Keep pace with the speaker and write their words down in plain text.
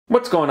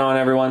What's going on,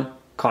 everyone?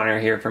 Connor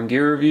here from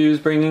Gear Reviews,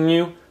 bringing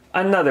you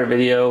another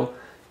video.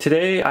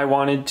 Today I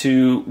wanted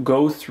to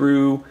go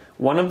through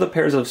one of the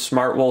pairs of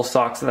Smartwool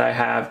socks that I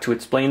have to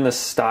explain the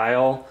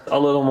style a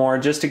little more,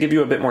 just to give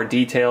you a bit more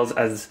details,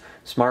 as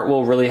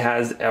Smartwool really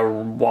has a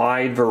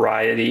wide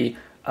variety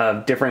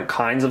of different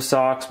kinds of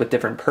socks with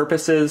different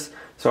purposes.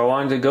 So I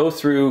wanted to go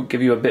through,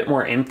 give you a bit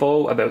more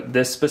info about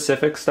this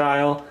specific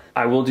style.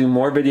 I will do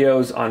more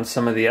videos on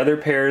some of the other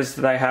pairs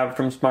that I have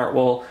from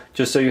Smartwool,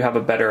 just so you have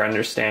a better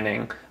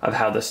understanding of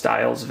how the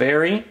styles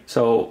vary.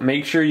 So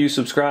make sure you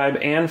subscribe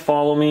and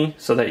follow me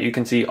so that you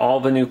can see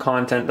all the new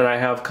content that I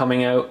have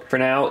coming out. For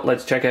now,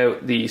 let's check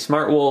out the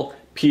Smartwool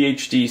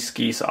PhD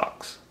ski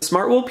socks.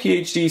 Smartwool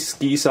PhD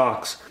ski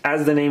socks,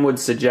 as the name would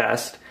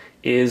suggest,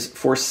 is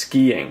for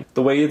skiing.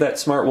 The way that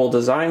Smartwool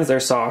designs their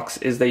socks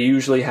is they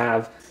usually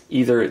have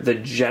either the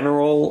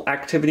general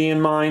activity in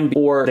mind,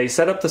 or they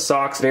set up the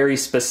socks very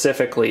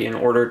specifically in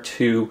order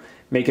to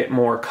make it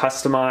more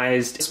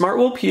customized.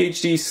 Smartwool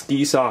PhD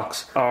ski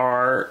socks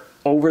are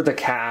over the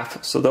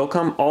calf, so they'll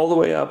come all the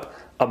way up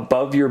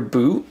above your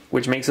boot,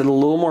 which makes it a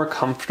little more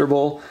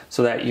comfortable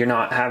so that you're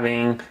not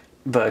having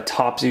the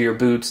tops of your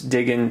boots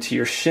dig into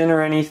your shin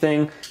or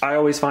anything. I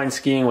always find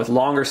skiing with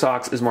longer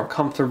socks is more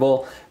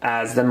comfortable,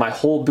 as then my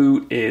whole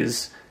boot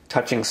is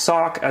touching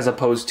sock as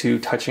opposed to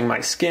touching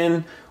my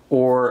skin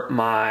or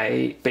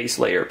my base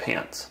layer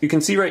pants. You can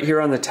see right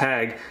here on the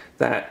tag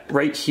that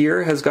right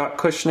here has got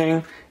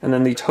cushioning, and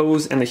then the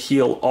toes and the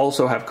heel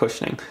also have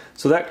cushioning.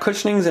 So that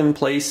cushioning's in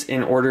place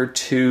in order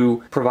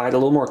to provide a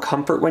little more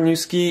comfort when you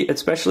ski,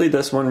 especially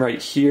this one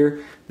right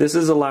here. This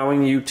is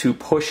allowing you to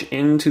push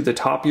into the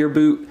top of your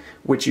boot,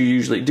 which you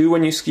usually do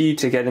when you ski,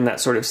 to get in that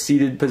sort of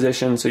seated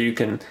position so you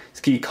can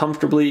ski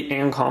comfortably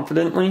and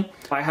confidently.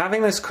 By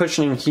having this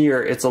cushioning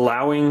here, it's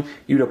allowing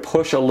you to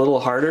push a little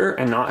harder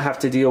and not have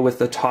to deal with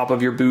the top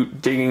of your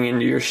boot digging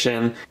into your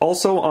shin.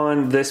 Also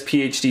on this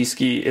PhD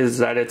ski is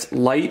that it's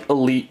light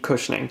elite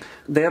cushioning.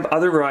 They have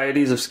other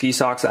varieties of ski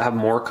socks that have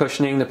more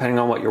cushioning depending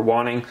on what you're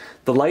wanting.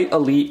 The light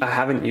elite I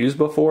haven't used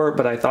before,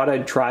 but I thought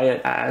I'd try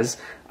it, as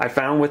I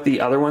found with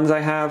the other ones I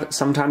have,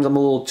 sometimes I'm a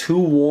little too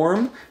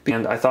warm,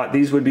 and I thought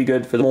these would be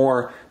good for the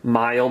more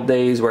mild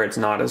days where it's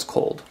not as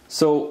cold.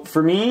 So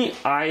for me,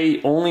 I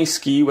only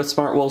ski with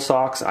Smartwool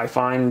socks. I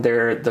find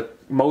they're the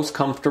most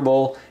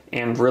comfortable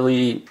and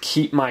really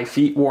keep my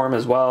feet warm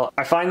as well.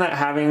 I find that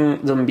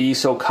having them be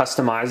so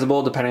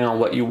customizable depending on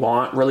what you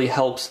want really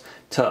helps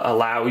to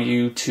allow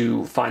you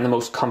to find the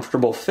most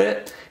comfortable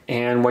fit.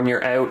 And when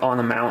you're out on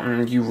the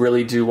mountain, you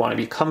really do want to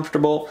be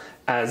comfortable,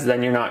 as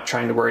then you're not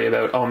trying to worry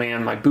about, oh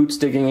man, my boot's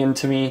digging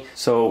into me.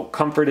 So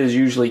comfort is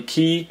usually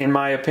key, in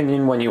my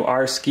opinion, when you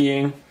are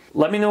skiing.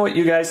 Let me know what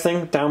you guys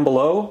think down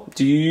below.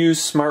 Do you use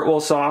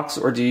Smartwool socks,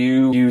 or do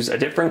you use a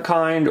different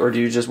kind, or do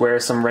you just wear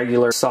some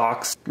regular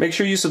socks? Make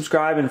sure you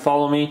subscribe and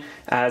follow me,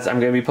 as I'm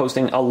going to be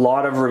posting a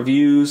lot of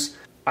reviews.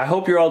 I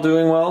hope you're all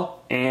doing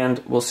well, and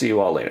we'll see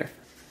you all later.